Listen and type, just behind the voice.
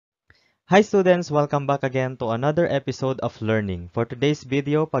Hi students! Welcome back again to another episode of Learning. For today's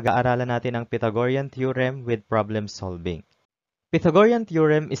video, pag-aaralan natin ang Pythagorean Theorem with problem solving. Pythagorean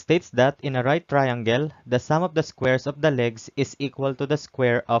Theorem states that in a right triangle, the sum of the squares of the legs is equal to the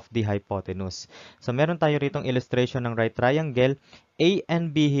square of the hypotenuse. So meron tayo ritong illustration ng right triangle. A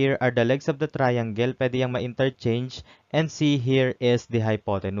and B here are the legs of the triangle. Pwede yung ma-interchange. And C here is the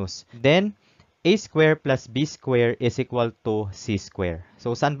hypotenuse. Then, a square plus b square is equal to c square.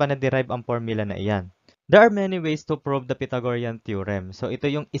 So, saan ba na-derive ang formula na iyan? There are many ways to prove the Pythagorean Theorem. So, ito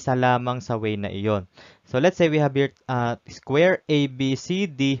yung isa lamang sa way na iyon. So, let's say we have here square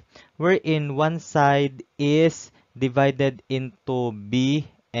ABCD wherein one side is divided into B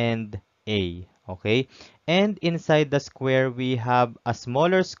and A. Okay? And inside the square, we have a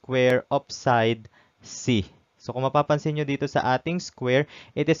smaller square of side C. So, kung mapapansin nyo dito sa ating square,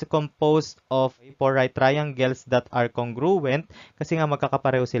 it is composed of 4 right triangles that are congruent kasi nga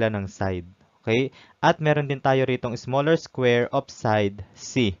magkakapareho sila ng side. Okay? At meron din tayo ritong smaller square of side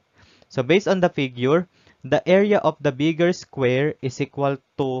C. So, based on the figure, the area of the bigger square is equal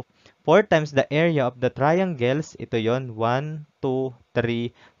to 4 times the area of the triangles. Ito yon 1, 2,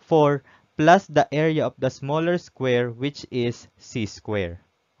 3, 4 plus the area of the smaller square which is C square.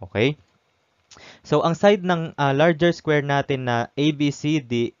 Okay? So, ang side ng larger square natin na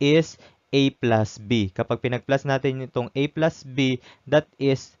ABCD is A plus B. Kapag pinag-plus natin itong A plus B, that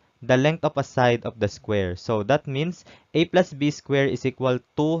is the length of a side of the square. So, that means A plus B square is equal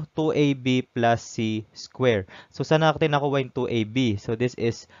to 2AB plus C square. So, saan natin nakuha yung 2AB? So, this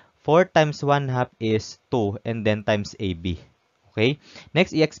is 4 times 1 half is 2 and then times AB. Okay?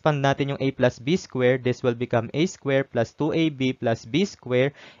 Next, i-expand natin yung a plus b square. This will become a square plus 2ab plus b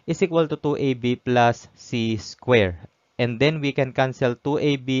square is equal to 2ab plus c square. And then, we can cancel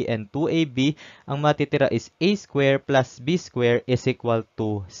 2ab and 2ab. Ang matitira is a square plus b square is equal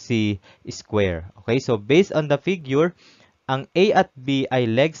to c square. Okay? So, based on the figure, ang a at b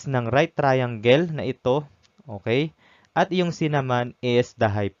ay legs ng right triangle na ito. Okay? At yung c naman is the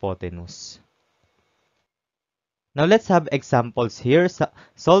hypotenuse. Now, let's have examples here.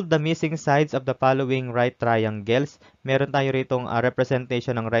 Solve the missing sides of the following right triangles. Meron tayo ritong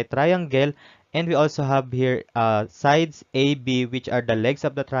representation ng right triangle. And we also have here sides A, B, which are the legs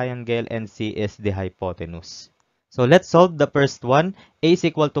of the triangle, and C is the hypotenuse. So, let's solve the first one. A is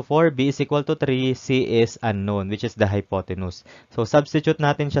equal to 4, B is equal to 3, C is unknown, which is the hypotenuse. So, substitute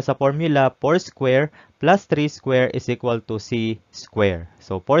natin siya sa formula. 4 square plus 3 square is equal to C square.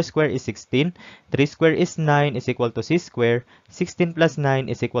 So, 4 square is 16. 3 square is 9 is equal to C square. 16 plus 9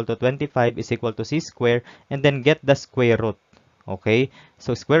 is equal to 25 is equal to C square. And then, get the square root. Okay?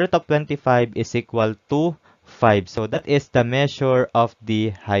 So, square root of 25 is equal to 5. So, that is the measure of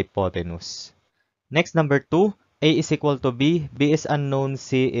the hypotenuse. Next, number 2. A is equal to B, B is unknown,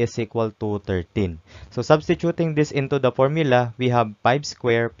 C is equal to 13. So, substituting this into the formula, we have 5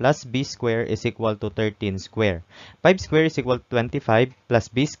 square plus B square is equal to 13 square. 5 square is equal to 25 plus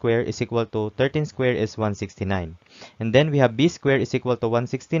B square is equal to 13 square is 169. And then, we have B square is equal to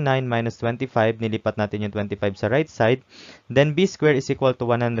 169 minus 25. Nilipat natin yung 25 sa right side. Then, B square is equal to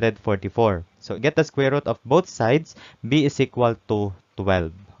 144. So, get the square root of both sides. B is equal to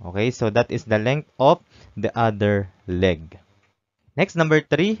 12. Okay, so that is the length of the other leg. Next, number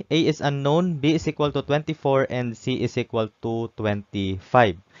 3, A is unknown, B is equal to 24, and C is equal to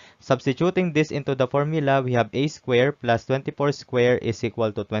 25. Substituting this into the formula, we have A square plus 24 square is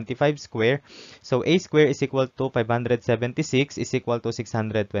equal to 25 square. So, A square is equal to 576 is equal to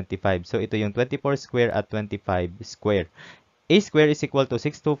 625. So, ito yung 24 square at 25 square. A square is equal to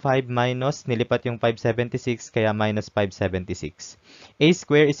 625 minus, nilipat yung 576, kaya minus 576. A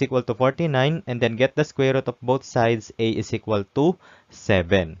square is equal to 49, and then get the square root of both sides. A is equal to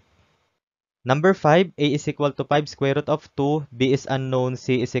 7. Number 5, A is equal to 5 square root of 2, B is unknown,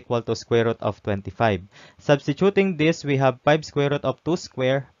 C is equal to square root of 25. Substituting this, we have 5 square root of 2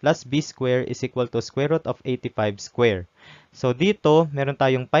 square plus B square is equal to square root of 85 square. So dito, meron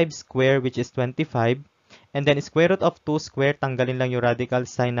tayong 5 square which is 25. And then, square root of 2 square, tanggalin lang yung radical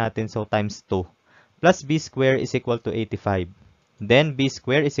sign natin, so times 2. Plus b square is equal to 85. Then, b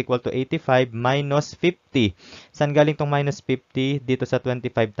square is equal to 85 minus 50. Saan galing tong minus 50? Dito sa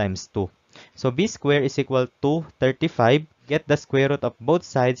 25 times 2. So, b square is equal to 35. Get the square root of both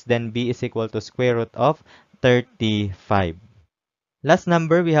sides, then b is equal to square root of 35. Last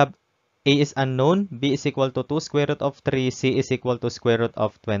number, we have A is unknown, B is equal to 2 square root of 3, C is equal to square root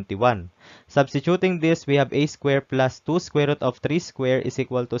of 21. Substituting this, we have A square plus 2 square root of 3 square is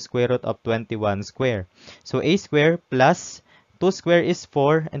equal to square root of 21 square. So, A square plus 2 square is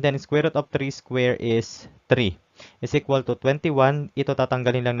 4, and then square root of 3 square is 3. Is equal to 21. Ito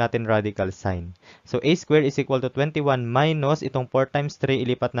tatanggalin lang natin radical sign. So a square is equal to 21 minus itong 4 times 3,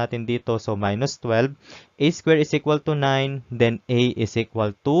 ilipat natin dito. So minus 12. A square is equal to 9, then a is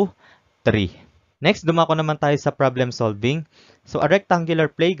equal to 3. Next, dumako naman tayo sa problem solving. So a rectangular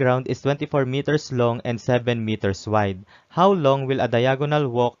playground is 24 meters long and 7 meters wide. How long will a diagonal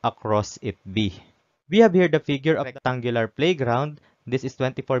walk across it be? We have here the figure of rectangular playground. This is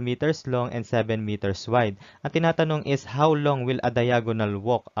 24 meters long and 7 meters wide. Ang tinatanong is, how long will a diagonal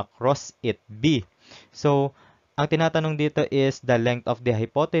walk across it be? So, ang tinatanong dito is the length of the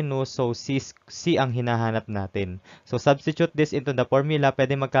hypotenuse. So, C ang hinahanap natin. So, substitute this into the formula.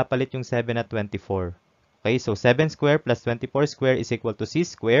 Pwede magkapalit yung 7 at 24. Okay, so 7 square plus 24 square is equal to C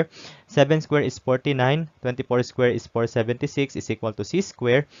square. 7 square is 49. 24 square is 476 is equal to C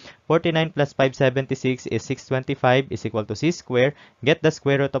square. 49 plus 576 is 625 is equal to C square. Get the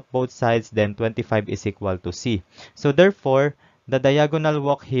square root of both sides, then 25 is equal to C. So therefore, the diagonal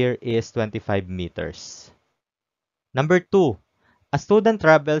walk here is 25 meters. Number 2. A student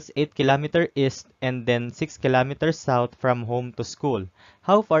travels 8 km east and then 6 km south from home to school.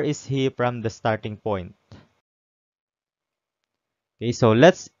 How far is he from the starting point? Okay, so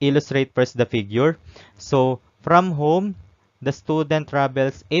let's illustrate first the figure. So, from home, the student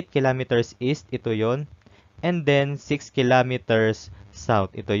travels 8 kilometers east, ito yon, and then 6 kilometers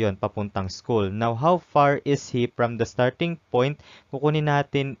south, ito yon, papuntang school. Now, how far is he from the starting point? Kukunin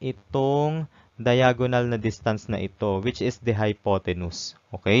natin itong diagonal na distance na ito, which is the hypotenuse.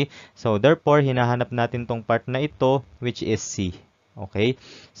 Okay? So, therefore, hinahanap natin tong part na ito, which is C. Okay?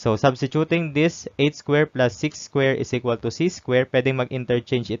 So, substituting this, 8 square plus 6 square is equal to C square. Pwedeng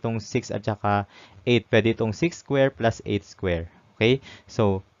mag-interchange itong 6 at saka 8. Pwede itong 6 square plus 8 square. Okay?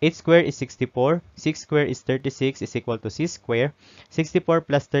 So, 8 square is 64. 6 square is 36 is equal to C square. 64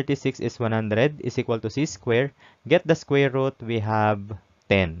 plus 36 is 100 is equal to C square. Get the square root, we have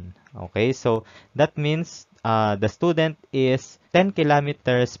 10. Okay? So, that means the student is 10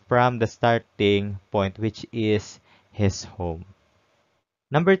 kilometers from the starting point, which is his home.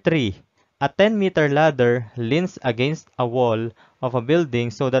 Number 3. A 10-meter ladder leans against a wall of a building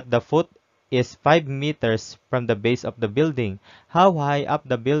so that the foot is 5 meters from the base of the building. How high up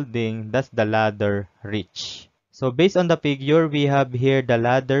the building does the ladder reach? So based on the figure, we have here the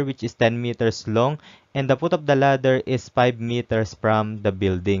ladder which is 10 meters long and the foot of the ladder is 5 meters from the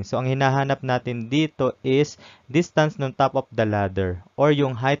building. So ang hinahanap natin dito is distance ng top of the ladder or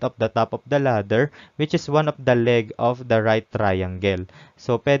yung height of the top of the ladder, which is one of the leg of the right triangle.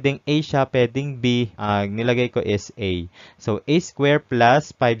 So pwedeng A siya, pwedeng B. Nilagay ko is A. So A square plus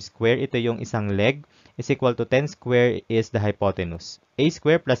 5 square, ito yung isang leg, is equal to 10 square is the hypotenuse. A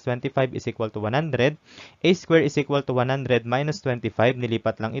square plus 25 is equal to 100. A square is equal to 100 minus 25.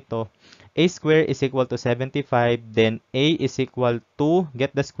 Nilipat lang ito. A square is equal to 75. Then A is equal to,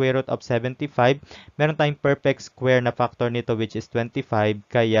 get the square root of 75. Meron tayong perfect square na factor nito which is 25.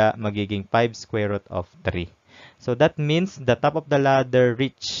 Kaya magiging 5 square root of 3. So that means the top of the ladder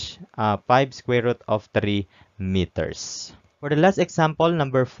reach 5 square root of 3 meters. For the last example,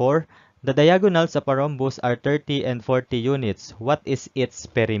 number 4. The diagonals of a rhombus are 30 and 40 units. What is its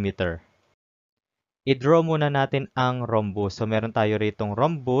perimeter? I-draw muna natin ang rhombus. So, meron tayo ritong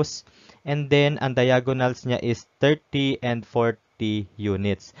rhombus. And then, ang diagonals niya is 30 and 40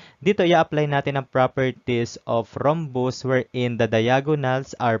 units. Dito, i-apply natin ang properties of rhombus wherein the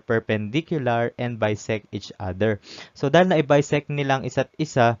diagonals are perpendicular and bisect each other. So, dahil na i-bisect nilang isa't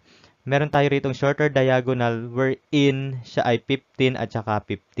isa, meron tayo ritong shorter diagonal wherein siya ay 15 at saka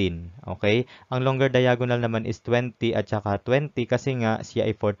 15. Okay? Ang longer diagonal naman is 20 at saka 20 kasi nga siya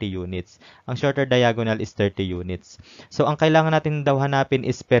ay 40 units. Ang shorter diagonal is 30 units. So, ang kailangan natin daw hanapin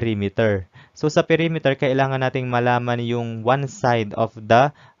is perimeter. So, sa perimeter, kailangan nating malaman yung one side of the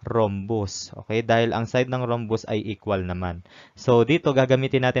rhombus. Okay? Dahil ang side ng rhombus ay equal naman. So, dito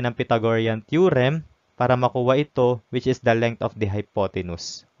gagamitin natin ang Pythagorean Theorem para makuha ito, which is the length of the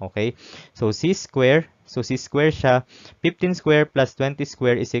hypotenuse. Okay? So, C square. So, C square siya. 15 square plus 20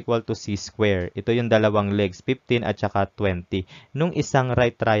 square is equal to C square. Ito yung dalawang legs, 15 at saka 20, nung isang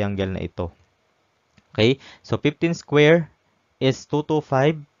right triangle na ito. Okay? So, 15 square is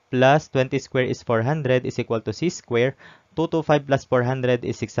 225 plus 20 square is 400 is equal to C square. 225 plus 400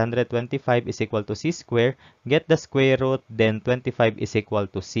 is 625 is equal to C square. Get the square root, then 25 is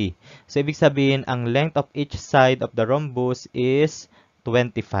equal to C. So, ibig sabihin, ang length of each side of the rhombus is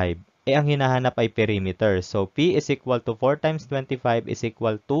 25. Ang hinahanap ay perimeter. So, P is equal to 4 times 25 is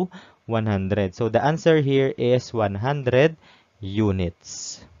equal to 100. So, the answer here is 100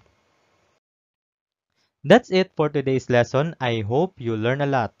 units. That's it for today's lesson. I hope you learn a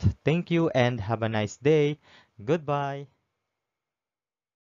lot. Thank you and have a nice day. Goodbye.